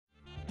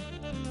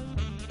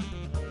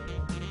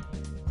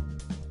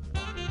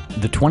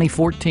The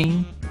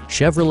 2014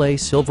 Chevrolet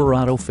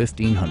Silverado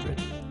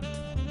 1500.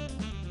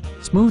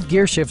 Smooth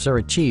gear shifts are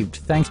achieved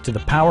thanks to the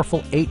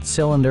powerful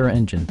 8-cylinder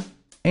engine.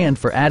 And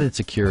for added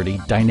security,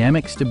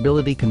 dynamic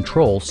stability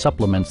control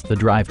supplements the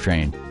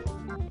drivetrain.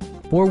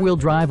 Four-wheel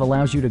drive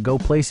allows you to go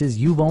places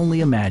you've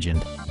only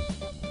imagined.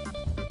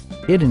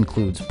 It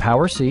includes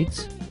power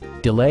seats,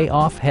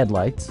 delay-off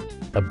headlights,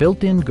 a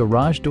built-in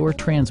garage door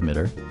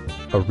transmitter,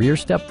 a rear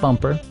step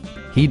bumper,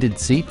 heated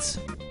seats,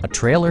 a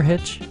trailer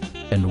hitch,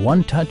 and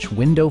one-touch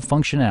window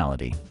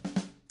functionality.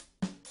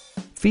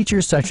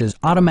 Features such as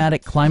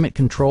automatic climate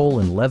control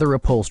and leather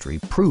upholstery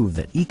prove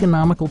that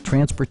economical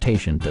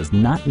transportation does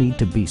not need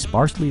to be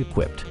sparsely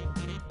equipped.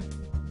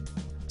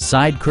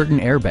 Side curtain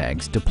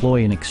airbags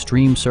deploy in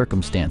extreme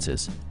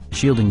circumstances,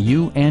 shielding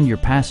you and your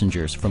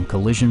passengers from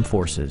collision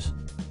forces.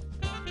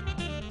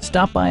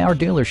 Stop by our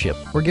dealership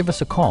or give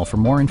us a call for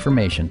more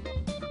information.